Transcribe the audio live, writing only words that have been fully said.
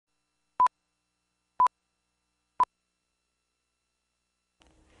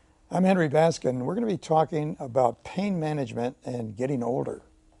I'm Henry Baskin. We're going to be talking about pain management and getting older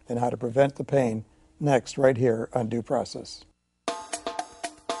and how to prevent the pain next, right here on Due Process.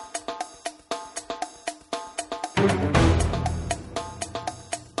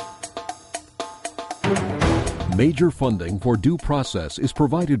 Major funding for Due Process is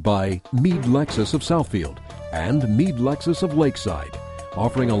provided by Meade Lexus of Southfield and Meade Lexus of Lakeside,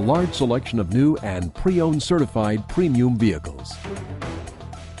 offering a large selection of new and pre-owned certified premium vehicles.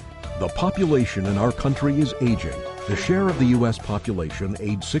 The population in our country is aging. The share of the U.S. population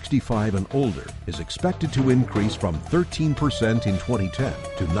aged 65 and older is expected to increase from 13% in 2010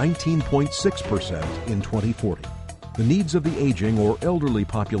 to 19.6% in 2040. The needs of the aging or elderly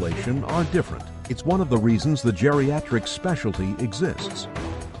population are different. It's one of the reasons the geriatric specialty exists.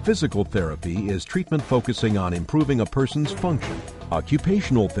 Physical therapy is treatment focusing on improving a person's function.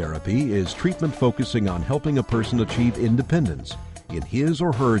 Occupational therapy is treatment focusing on helping a person achieve independence in his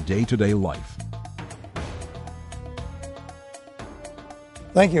or her day-to-day life.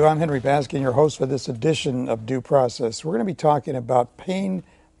 Thank you. I'm Henry Baskin, your host for this edition of Due Process. We're going to be talking about pain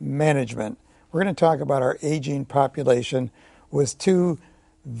management. We're going to talk about our aging population with two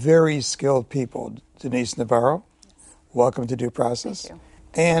very skilled people. Denise Navarro, welcome to Due Process. Thank you.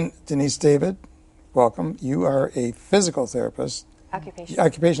 And Denise David, welcome. You are a physical therapist.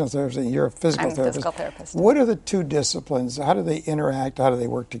 Occupational therapist, and you're a physical I'm therapist. a physical therapist. What are the two disciplines? How do they interact? How do they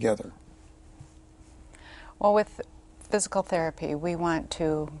work together? Well, with physical therapy, we want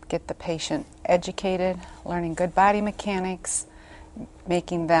to get the patient educated, learning good body mechanics,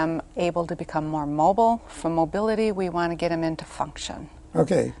 making them able to become more mobile. From mobility, we want to get them into function.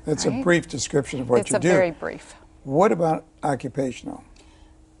 Okay, that's a brief description of what you do. It's a very brief. What about occupational?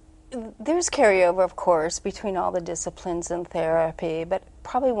 There's carryover, of course, between all the disciplines in therapy, but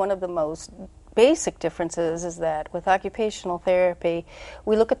probably one of the most basic differences is that with occupational therapy,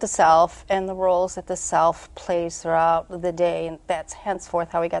 we look at the self and the roles that the self plays throughout the day, and that's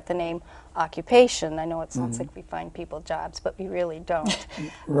henceforth how we got the name occupation. I know it sounds like we find people jobs, but we really don't.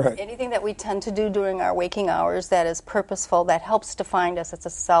 Right. Anything that we tend to do during our waking hours that is purposeful, that helps define us, it's a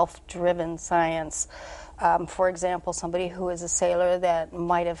self-driven science. For example, somebody who is a sailor that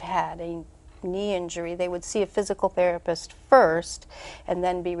might have had a knee injury, they would see a physical therapist first and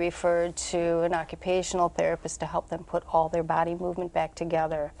then be referred to an occupational therapist to help them put all their body movement back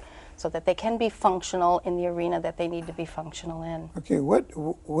together so that they can be functional in the arena that they need to be functional in. Okay,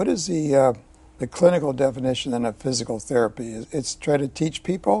 what is the clinical definition then of physical therapy? It's try to teach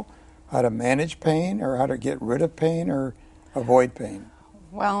people how to manage pain or how to get rid of pain or avoid pain?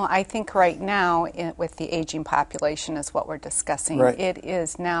 Well, I think right now, with the aging population is what we're discussing, right. It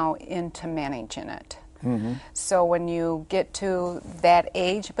is now into managing it. Mm-hmm. So when you get to that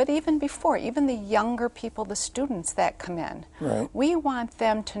age, but even before, even the younger people, the students that come in, right. we want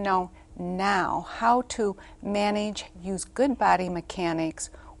them to know now how to manage, use good body mechanics.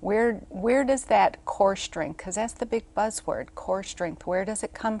 Where does that core strength, because that's the big buzzword, core strength, where does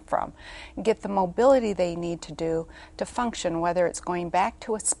it come from? Get the mobility they need to do to function, whether it's going back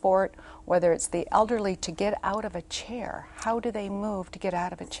to a sport, whether it's the elderly to get out of a chair. How do they move to get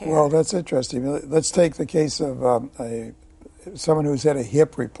out of a chair? Well, that's interesting. Let's take the case of someone who's had a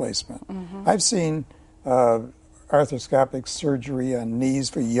hip replacement. Mm-hmm. I've seen arthroscopic surgery on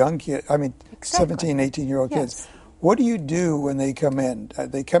knees for young kids, exactly. 17, 18-year-old kids. What do you do when they come in?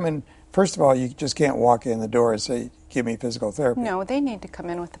 They come in, first of all, you just can't walk in the door and say, give me physical therapy. No, they need to come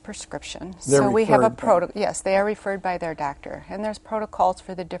in with a prescription. They're so we have a protocol. Yes, they are referred by their doctor. And there's protocols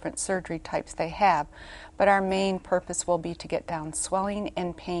for the different surgery types they have. But our main purpose will be to get down swelling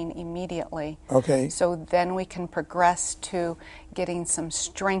and pain immediately. Okay. So then we can progress to getting some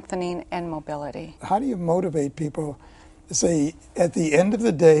strengthening and mobility. How do you motivate people to say, at the end of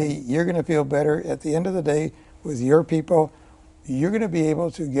the day, you're going to feel better. At the end of the day, with your people, you're going to be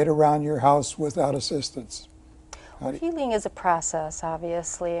able to get around your house without assistance. Healing is a process,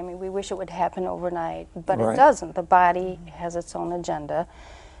 obviously. We wish it would happen overnight, but right. It doesn't. The body has its own agenda.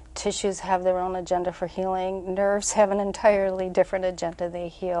 Tissues have their own agenda for healing. Nerves have an entirely different agenda. They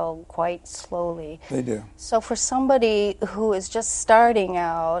heal quite slowly. They do. So for somebody who is just starting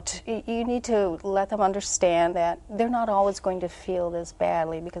out, you need to let them understand that they're not always going to feel this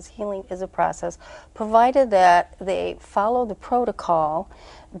badly, because healing is a process, provided that they follow the protocol,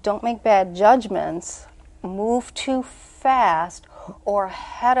 don't make bad judgments, move too fast, or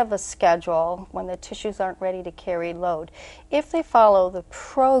ahead of a schedule when the tissues aren't ready to carry load. If they follow the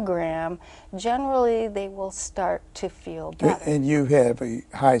program, generally they will start to feel better. And you have a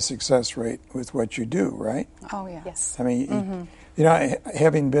high success rate with what you do, right? Oh, yeah. Yes.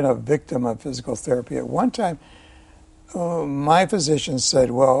 Having been a victim of physical therapy at one time, My physician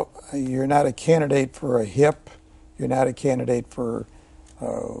said, well, you're not a candidate for a hip, you're not a candidate for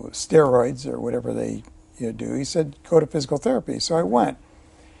steroids or whatever they do. He said, go to physical therapy. So I went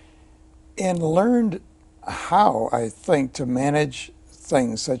and learned how, I think, to manage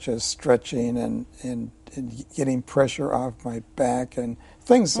things such as stretching and getting pressure off my back and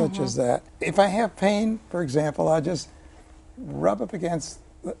things such as that. If I have pain, for example, I'll just rub up against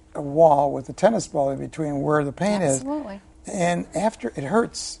a wall with a tennis ball in between where the pain Absolutely. is. And after, it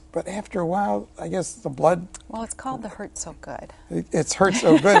hurts, but after a while, I guess the blood... Well, it's called the hurt so good. It hurts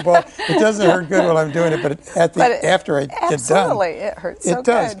so good. Well, it doesn't hurt good while I'm doing it, but after I get done... Absolutely, it hurts so it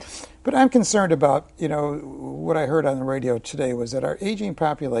does. good. But I'm concerned about, what I heard on the radio today was that our aging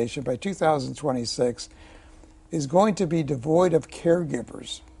population by 2026 is going to be devoid of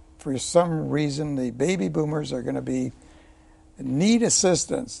caregivers. For some reason, the baby boomers are going to need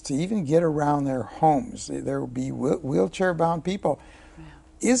assistance to even get around their homes. There will be wheelchair-bound people.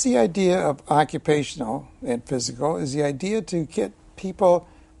 Yeah. Is the idea of occupational and physical, is the idea to get people,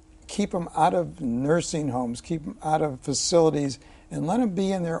 keep them out of nursing homes, keep them out of facilities, and let them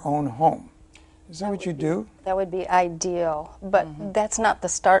be in their own home? Is that what you do? That would be ideal, but that's not the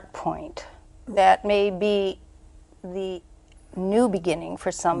start point. That may be the new beginning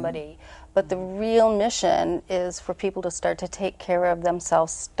for somebody, but the real mission is for people to start to take care of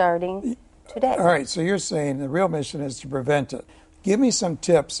themselves starting today. All right, so you're saying the real mission is to prevent it. Give me some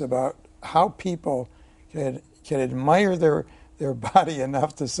tips about how people can admire their body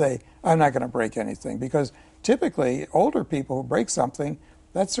enough to say, I'm not going to break anything, because typically older people who break something,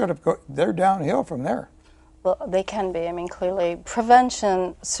 that's sort of they're downhill from there. Well, they can be. I mean, clearly,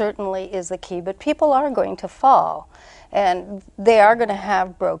 prevention certainly is the key, but people are going to fall, and they are going to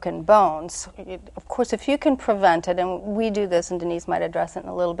have broken bones. Of course, if you can prevent it, and we do this, and Denise might address it in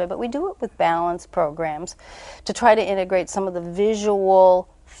a little bit, but we do it with balance programs to try to integrate some of the visual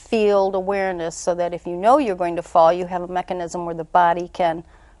field awareness so that if you know you're going to fall, you have a mechanism where the body can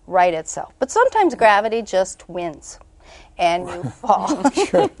right itself. But sometimes gravity just wins, and you fall.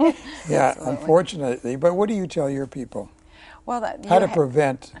 Sure. Yeah, unfortunately. But what do you tell your people? Well, how to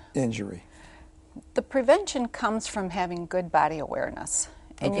prevent injury? The prevention comes from having good body awareness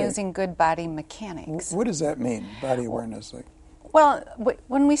and using good body mechanics. What does that mean, body awareness? Well,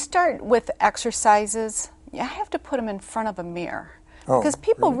 when we start with exercises, you have to put them in front of a mirror. Because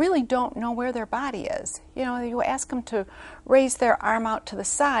people really don't know where their body is. You ask them to raise their arm out to the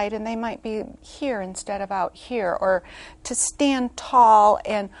side, and they might be here instead of out here, or to stand tall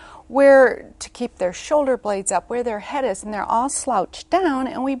and where to keep their shoulder blades up, where their head is, and they're all slouched down,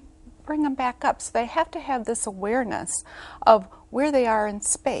 and we bring them back up. So they have to have this awareness of where they are in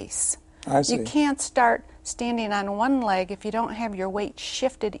space. I see. You can't start standing on one leg if you don't have your weight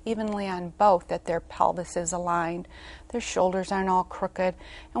shifted evenly on both, that their pelvis is aligned, their shoulders aren't all crooked,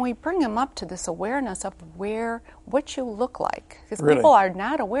 and we bring them up to this awareness of what you look like, because people are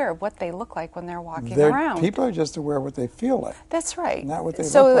not aware of what they look like when they're walking around. People are just aware of what they feel like. That's right. Not what they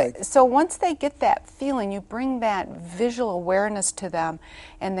look like. So once they get that feeling, you bring that visual awareness to them,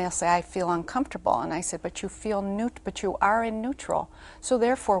 and they'll say, I feel uncomfortable. And I said, but you are in neutral. So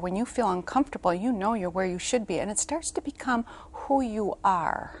therefore, when you feel uncomfortable, you know you're where you should be, and it starts to become who you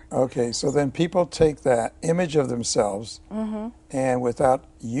are. Okay, so then people take that image of themselves, and without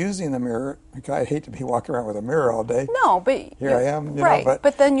using the mirror, I hate to be walking around with a mirror all day. No, but here I am.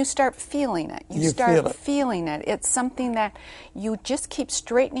 But then you start feeling it. You start feel it. Feeling it. It's something that you just keep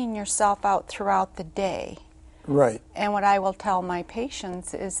straightening yourself out throughout the day. Right. And what I will tell my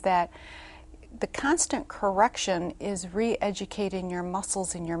patients is that the constant correction is re-educating your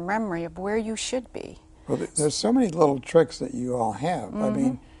muscles and your memory of where you should be. Well, there's so many little tricks that you all have. I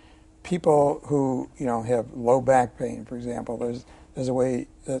mean, people who have low back pain, for example, there's a way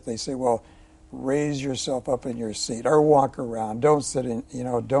that they say, well, raise yourself up in your seat or walk around. Don't sit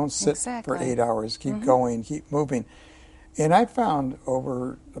for 8 hours. Keep going, keep moving. And I found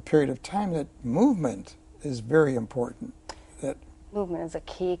over a period of time that movement is very important. Movement is a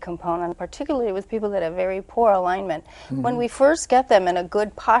key component, particularly with people that have very poor alignment. When we first get them in a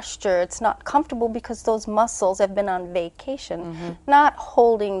good posture, it's not comfortable because those muscles have been on vacation, not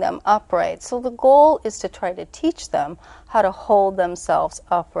holding them upright. So the goal is to try to teach them how to hold themselves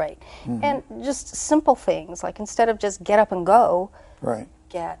upright. And just simple things, like instead of just get up and go,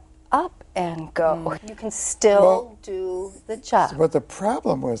 get up and go. You can still do the job. But the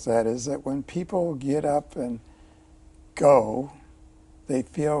problem with that is that when people get up and go, they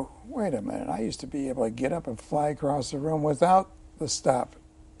feel, wait a minute, I used to be able to get up and fly across the room without the stop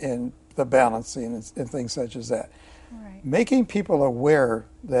and the balancing and things such as that. Right. Making people aware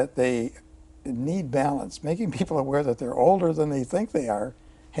that they need balance. Making people aware that they're older than they think they are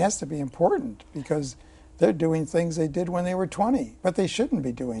has to be important, because they're doing things they did when they were 20, but they shouldn't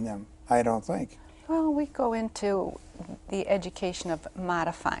be doing them, I don't think. Well, we go into the education of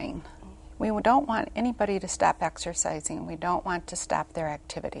modifying. We don't want anybody to stop exercising. We don't want to stop their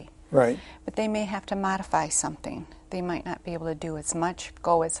activity. Right. But they may have to modify something. They might not be able to do as much,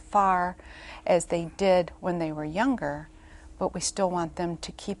 go as far as they did when they were younger, but we still want them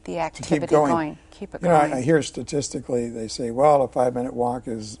to keep the activity going. Keep it going. I hear statistically they say, well, a 5-minute walk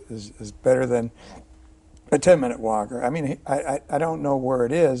is better than a 10-minute walk. I mean, I don't know where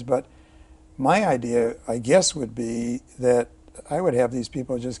it is, but my idea, I guess, would be that I would have these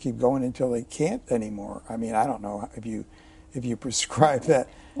people just keep going until they can't anymore. I mean, I don't know if you prescribe that.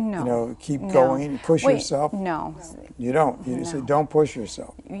 No. Keep going, push yourself. No. You don't. You say don't push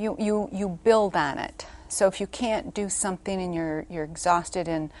yourself. You build on it. So if you can't do something and you're exhausted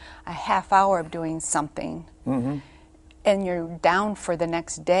in a half hour of doing something, and you're down for the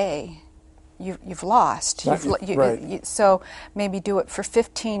next day, you've lost. Right. So maybe do it for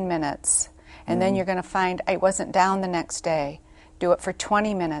 15 minutes, and then you're going to find I wasn't down the next day. Do it for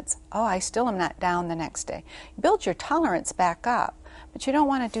 20 minutes. Oh, I still am not down the next day. Build your tolerance back up, but you don't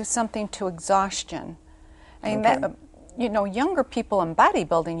want to do something to exhaustion. I mean, younger people in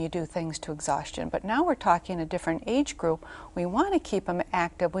bodybuilding, you do things to exhaustion, but now we're talking a different age group. We want to keep them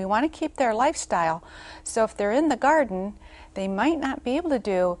active. We want to keep their lifestyle. So if they're in the garden, they might not be able to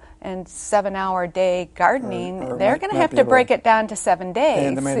do a 7-hour day gardening. Or they're going to have to break it down to 7 days.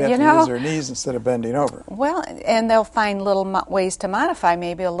 And they might have to use their knees instead of bending over. Well, and they'll find little ways to modify,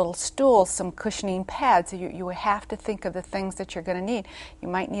 maybe a little stool, some cushioning pads. You have to think of the things that you're going to need. You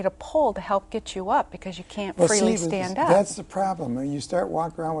might need a pole to help get you up because you can't freely stand up. That's the problem. When you start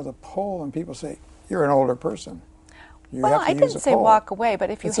walking around with a pole and people say, you're an older person. I didn't say walk away, but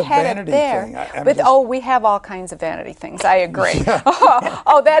if you had it there. We have all kinds of vanity things. I agree.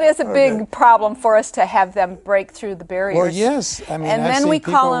 That is a big problem for us to have them break through the barriers. Well, yes. I mean, I've seen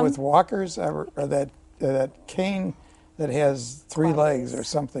people with walkers or that cane that has 3 legs or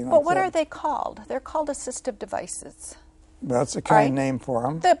something like that. But what are they called? They're called assistive devices. Well, that's a kind name for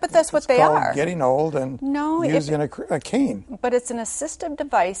them. But that's what they are. Getting old and using a cane. But it's an assistive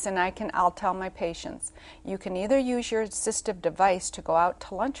device, and I'll tell my patients, you can either use your assistive device to go out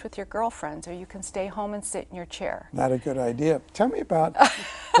to lunch with your girlfriends, or you can stay home and sit in your chair. Not a good idea. Tell me about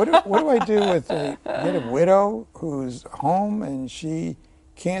what do I do with a widow who's home and she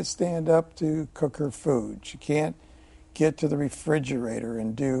can't stand up to cook her food. She can't get to the refrigerator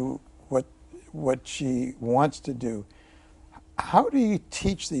and do what she wants to do. How do you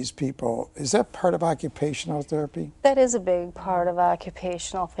teach these people? Is that part of occupational therapy? That is a big part of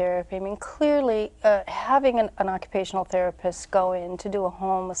occupational therapy. I mean, clearly, having an occupational therapist go in to do a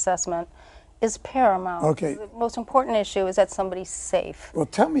home assessment is paramount. Okay. The most important issue is that somebody's safe. Well,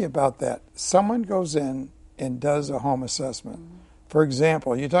 tell me about that. Someone goes in and does a home assessment. For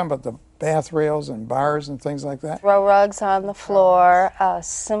example, you're talking about the bath rails and bars and things like that? Throw rugs on the floor,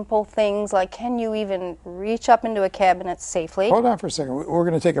 simple things like, can you even reach up into a cabinet safely? Hold on for a second. We're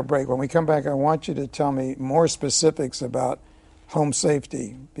going to take a break. When we come back, I want you to tell me more specifics about home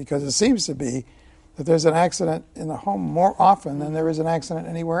safety, because it seems to be that there's an accident in the home more often than there is an accident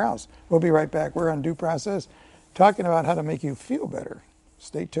anywhere else. We'll be right back. We're on Due Process, talking about how to make you feel better.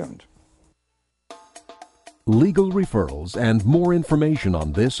 Stay tuned. Legal referrals and more information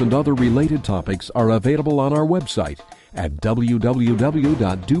on this and other related topics are available on our website at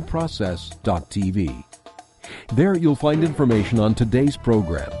www.dueprocess.tv. There you'll find information on today's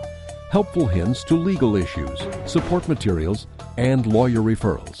program, helpful hints to legal issues, support materials, and lawyer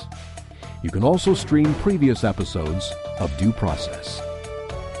referrals. You can also stream previous episodes of Due Process.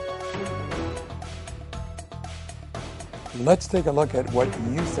 Let's take a look at what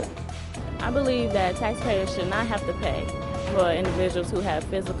you think. I believe that taxpayers should not have to pay for individuals who have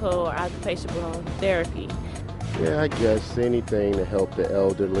physical or occupational therapy. Yeah, I guess anything to help the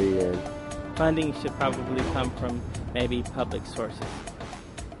elderly. And funding should probably come from maybe public sources.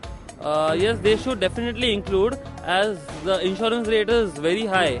 Yes, they should definitely include, as the insurance rate is very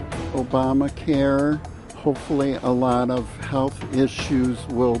high. Obamacare, hopefully a lot of health issues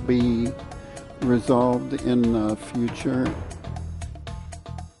will be resolved in the future.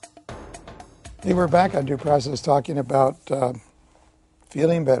 Hey, we're back on Due Process talking about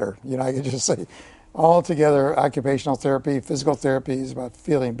feeling better. I could just say all together, occupational therapy, physical therapy is about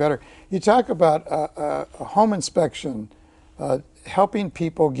feeling better. You talk about a home inspection, helping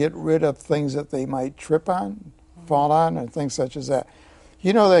people get rid of things that they might trip on, fall on, and things such as that.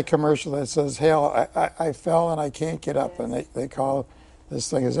 You know that commercial that says, "Hell, I fell and I can't get up," and they call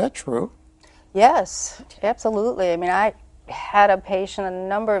this thing. Is that true? Yes, absolutely. I mean, I had a patient a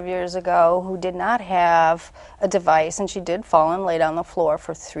number of years ago who did not have a device, and she did fall and laid on the floor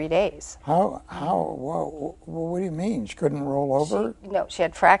for 3 days. What do you mean? She couldn't roll over? No, she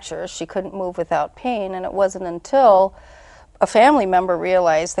had fractures. She couldn't move without pain, and it wasn't until a family member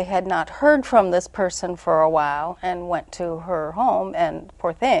realized they had not heard from this person for a while and went to her home, and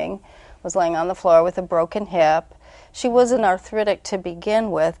poor thing was laying on the floor with a broken hip. She was an arthritic to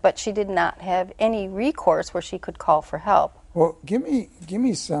begin with, but she did not have any recourse where she could call for help. Well, give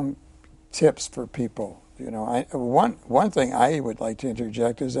me some tips for people. You know, one thing I would like to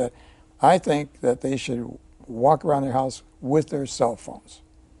interject is that I think that they should walk around their house with their cell phones.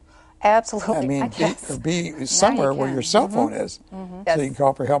 Absolutely. I mean, Yes. be somewhere where your cell phone is, so you can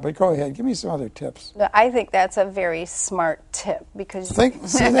call for help. But go ahead, give me some other tips. I think that's a very smart tip because See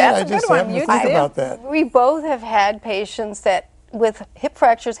that? that's I a just good one. happened to think about that. We both have had patients that with hip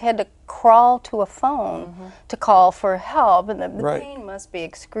fractures had to crawl to a phone to call for help, and the Right. pain must be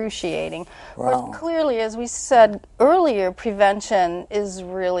excruciating. Wow. Whereas clearly, as we said earlier, prevention is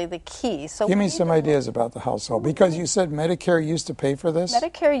really the key. So Give me we some ideas about the household, because you said Medicare used to pay for this.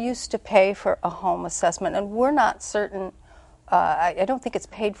 Medicare used to pay for a home assessment, and we're not certain. I don't think it's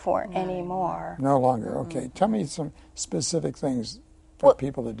paid for anymore. No longer. Okay. Tell me some specific things for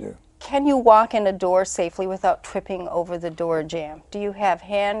people to do. Can you walk in a door safely without tripping over the door jamb? Do you have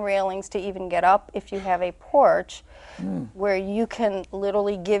hand railings to even get up if you have a porch where you can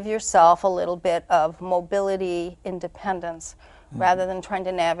literally give yourself a little bit of mobility independence rather than trying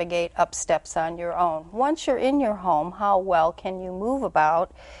to navigate up steps on your own? Once you're in your home, how well can you move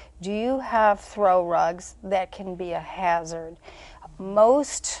about? Do you have throw rugs that can be a hazard?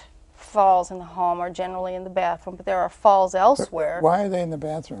 Most falls in the home are generally in the bathroom, but there are falls elsewhere. Why are they in the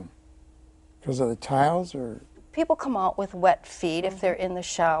bathroom? Because of the tiles, or People come out with wet feet if they're in the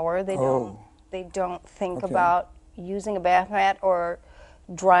shower. They don't think about using a bath mat or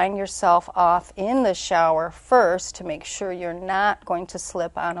drying yourself off in the shower first to make sure you're not going to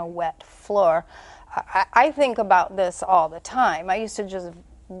slip on a wet floor. I think about this all the time. I used to just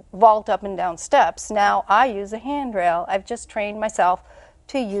vault up and down steps. Now I use a handrail. I've just trained myself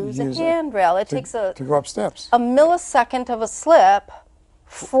to use a handrail. It takes to go up steps. a millisecond of a slip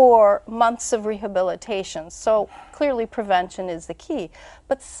for months of rehabilitation. So clearly prevention is the key.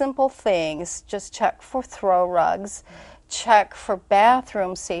 But simple things, just check for throw rugs, check for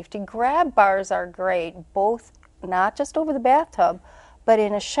bathroom safety. Grab bars are great, both not just over the bathtub, but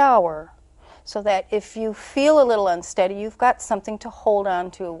in a shower, so that if you feel a little unsteady, you've got something to hold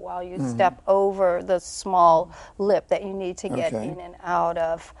on to while you step over the small lip that you need to get in and out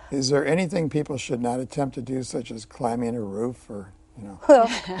of. Is there anything people should not attempt to do, such as climbing a roof, or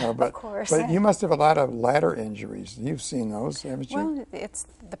Of course. But you must have a lot of ladder injuries. You've seen those, haven't you? Well, it's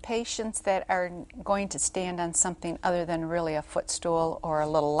the patients that are going to stand on something other than really a footstool or a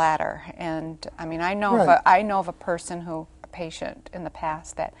little ladder. And I mean, I know of a person who, a patient in the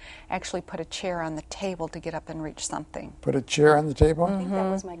past, that actually put a chair on the table to get up and reach something. Put a chair on the table? I think that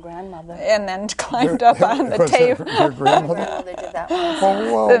was my grandmother. And then climbed up on the table. Your grandmother? My grandmother did that once.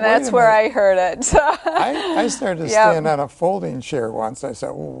 Oh, And that's where I heard it. I started to stand on a folding chair once. I said,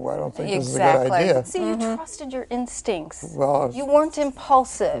 I don't think this is a good idea. See, you trusted your instincts. Well, you weren't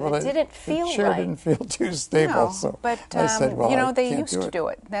impulsive. Well, it didn't feel the chair right. didn't feel too stable. No, so but I said, they I can't used to do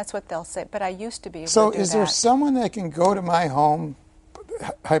it. That's what they'll say. But I used to be able to do that. So is there someone that can go to my home,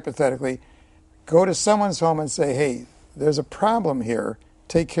 hypothetically, go to someone's home and say, hey, there's a problem here.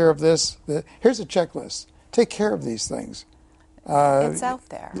 Take care of this. Here's a checklist. Take care of these things. It's out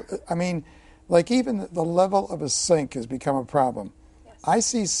there. I mean, like even the level of a sink has become a problem. Yes. I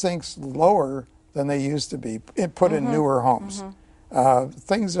see sinks lower than they used to be put in newer homes.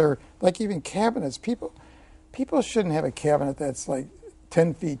 Things are, like even cabinets. People shouldn't have a cabinet that's like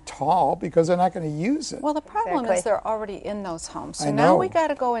 10 feet tall because they're not going to use it. Well, the problem is they're already in those homes. So I now know. we got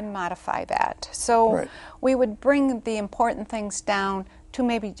to go and modify that. So we would bring the important things down to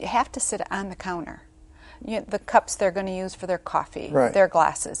maybe have to sit on the counter. The cups they're going to use for their coffee, their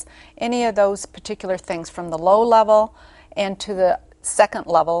glasses, any of those particular things from the low level and to the second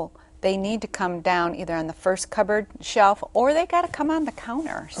level, they need to come down either on the first cupboard shelf or they got to come on the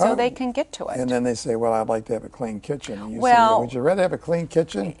counter so they can get to it. And then they say, well, I'd like to have a clean kitchen. And you say, would you rather have a clean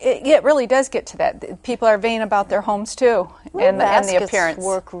kitchen? It really does get to that. People are vain about their homes too, and the appearance.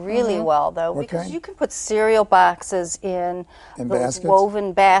 Work really well though, because you can put cereal boxes in those baskets?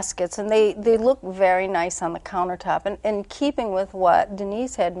 woven baskets, and they look very nice on the countertop. And keeping with what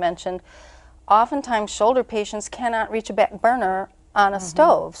Denise had mentioned, oftentimes shoulder patients cannot reach a back burner on a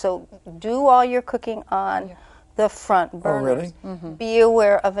stove. So do all your cooking on the front burners. Oh, really? Be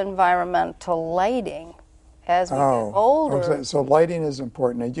aware of environmental lighting as we get older. Okay. So lighting is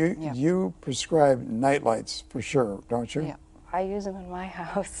important. And you prescribe night lights for sure, don't you? Yeah. I use them in my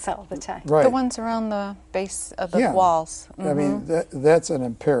house all the time. Right. The ones around the base of the walls. I mean, that's an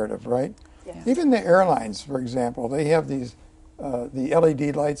imperative, right? Yeah. Even the airlines, for example, they have these the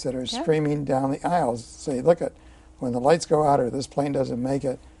LED lights that are streaming down the aisles. Say, look at when the lights go out or this plane doesn't make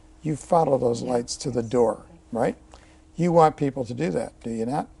it, you follow those lights to the door, right? You want people to do that, do you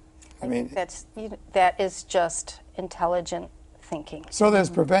not? I mean, that is just intelligent thinking. So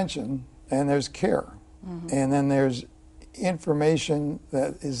there's prevention and there's care, and then there's information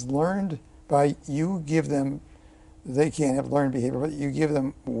that is learned by you. Give them. They can't have learned behavior, but you give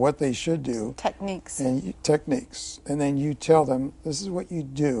them what they should do. Techniques. And then you tell them, this is what you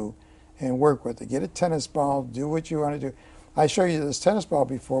do, and work with it. Get a tennis ball, do what you want to do. I showed you this tennis ball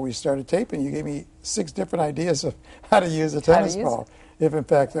before we started taping. You gave me 6 different ideas of how to use a tennis ball, if in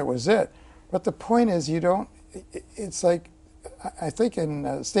fact that was it. But the point is, it's like, I think in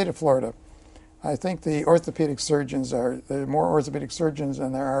the state of Florida, I think the orthopedic surgeons there are more orthopedic surgeons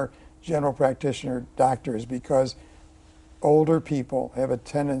than there are general practitioner doctors, because older people have a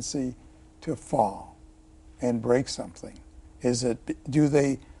tendency to fall and break something.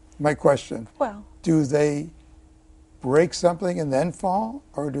 My question, do they break something and then fall,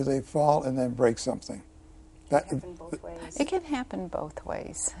 or do they fall and then break something? It can happen both ways. It can happen both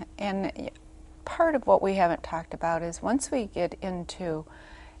ways. And part of what we haven't talked about is once we get into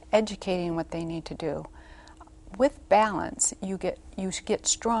educating what they need to do, with balance, you get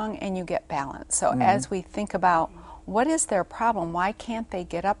strong and you get balance. So as we think about what is their problem, why can't they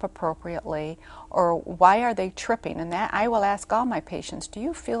get up appropriately, or why are they tripping? And that I will ask all my patients, do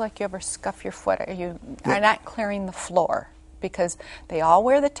you feel like you ever scuff your foot? Are you are not clearing the floor? Because they all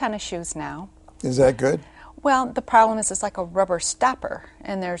wear the tennis shoes now. Is that good? Well, the problem is it's like a rubber stopper,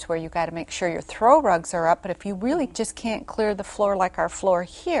 and there's where you got to make sure your throw rugs are up, but if you really just can't clear the floor like our floor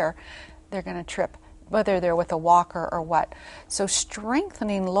here, they're going to trip, whether they're with a walker or what. So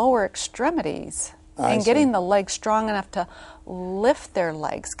strengthening lower extremities and getting the legs strong enough to lift their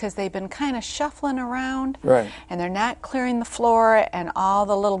legs, because they've been kind of shuffling around, and they're not clearing the floor, and all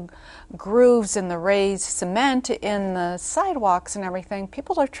the little grooves in the raised cement in the sidewalks and everything,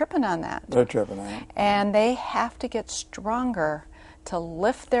 people are tripping on that. They're tripping on it. And they have to get stronger to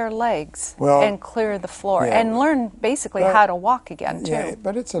lift their legs and clear the floor and learn basically how to walk again too. Yeah,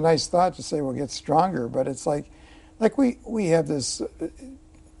 but it's a nice thought to say we'll get stronger, but it's like we have this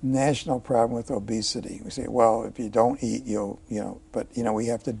national problem with obesity. We say, well, if you don't eat, we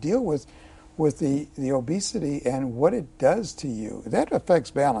have to deal with the obesity and what it does to you. That affects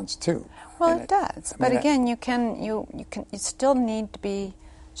balance too. Well, it does. But again, you still need to be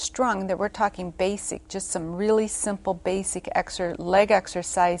strong. That we're talking basic, just some really simple basic leg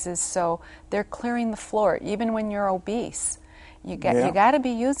exercises, so they're clearing the floor even when you're obese. You got to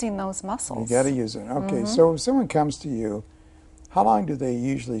be using those muscles. You got to use it. Okay, so if someone comes to you, how long do they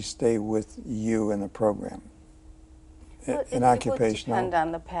usually stay with you in the program? Well, an occupational. It would depend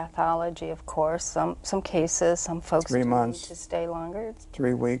on the pathology, of course. Some cases, some folks 3 months, need to stay longer.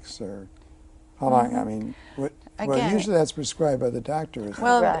 3 weeks, or how long? I mean, usually that's prescribed by the doctor. Isn't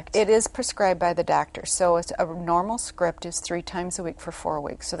it? It is prescribed by the doctor. So it's a normal script is 3 times a week for 4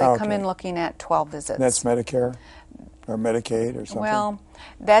 weeks. So they come in looking at 12 visits. That's Medicare or Medicaid or something? Well,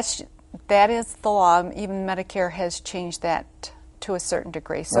 that is the law. Even Medicare has changed that to a certain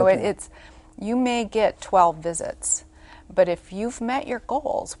degree. So you may get 12 visits, but if you've met your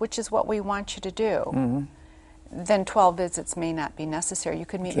goals, which is what we want you to do, then 12 visits may not be necessary. You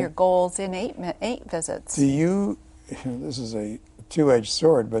could meet your goals in 8 visits. This is a two-edged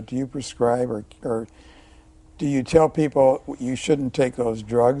sword, but do you prescribe or do you tell people you shouldn't take those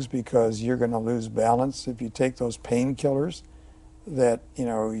drugs because you're going to lose balance if you take those painkillers that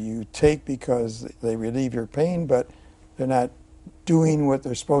you take because they relieve your pain, but they're not doing what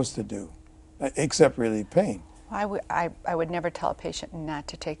they're supposed to do, except relieve pain? I would never tell a patient not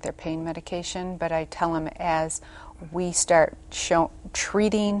to take their pain medication, but I tell them as we start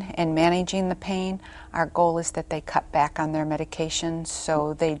treating and managing the pain, our goal is that they cut back on their medication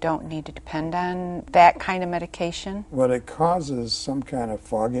so they don't need to depend on that kind of medication. Well, it causes some kind of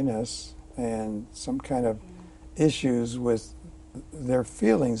fogginess and some kind of issues with their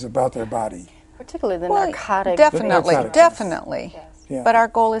feelings about their body. Particularly the narcotics. Definitely. Yes. Yeah. But our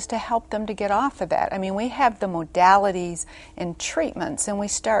goal is to help them to get off of that. I mean, we have the modalities and treatments, and we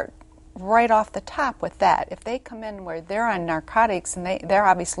start right off the top with that. If they come in where they're on narcotics and they're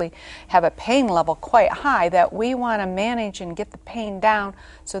obviously have a pain level quite high, that we want to manage and get the pain down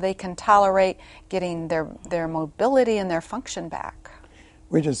so they can tolerate getting their mobility and their function back.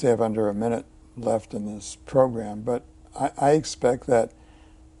 We just have under a minute left in this program, but I expect that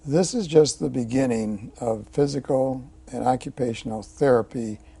this is just the beginning of physical and occupational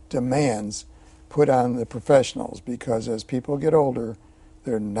therapy demands put on the professionals, because as people get older,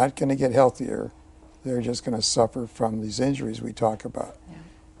 they're not going to get healthier. They're just going to suffer from these injuries we talk about. Yeah.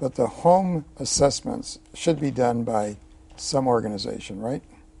 But the home assessments should be done by some organization, right?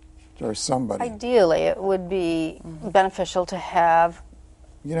 Or somebody. Ideally, it would be beneficial to have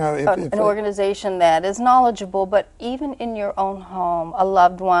an organization that is knowledgeable, but even in your own home, a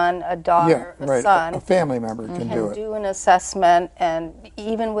loved one, a daughter, a son, a family member can do it. Do an assessment, and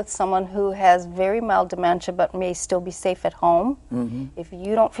even with someone who has very mild dementia but may still be safe at home, if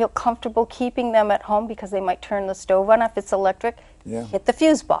you don't feel comfortable keeping them at home because they might turn the stove on if it's electric, hit the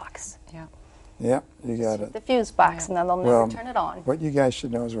fuse box. Yeah, you got it. The fuse box, and then they'll never turn it on. What you guys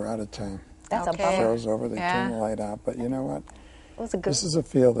should know is we're out of time. That's a bummer. Show's over, they turn the light out, but you know what? This is a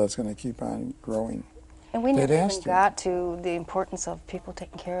field that's going to keep on growing. And we never even got to the importance of people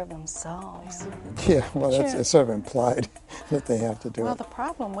taking care of themselves. Yeah, well, it's sort of implied that they have to do it. Well, the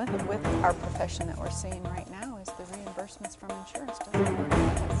problem with our profession that we're seeing right now is the reimbursements from insurance doesn't work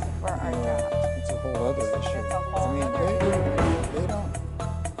for our jobs. It's a whole other issue. It's a whole other issue. They don't.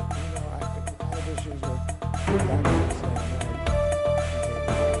 I have issues with doctors saying,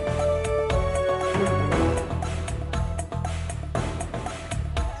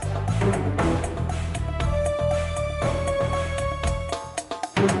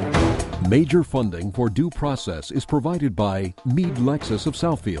 Major funding for Due Process is provided by Meade Lexus of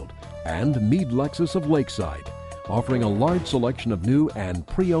Southfield and Meade Lexus of Lakeside, offering a large selection of new and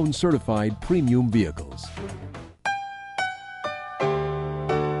pre-owned certified premium vehicles.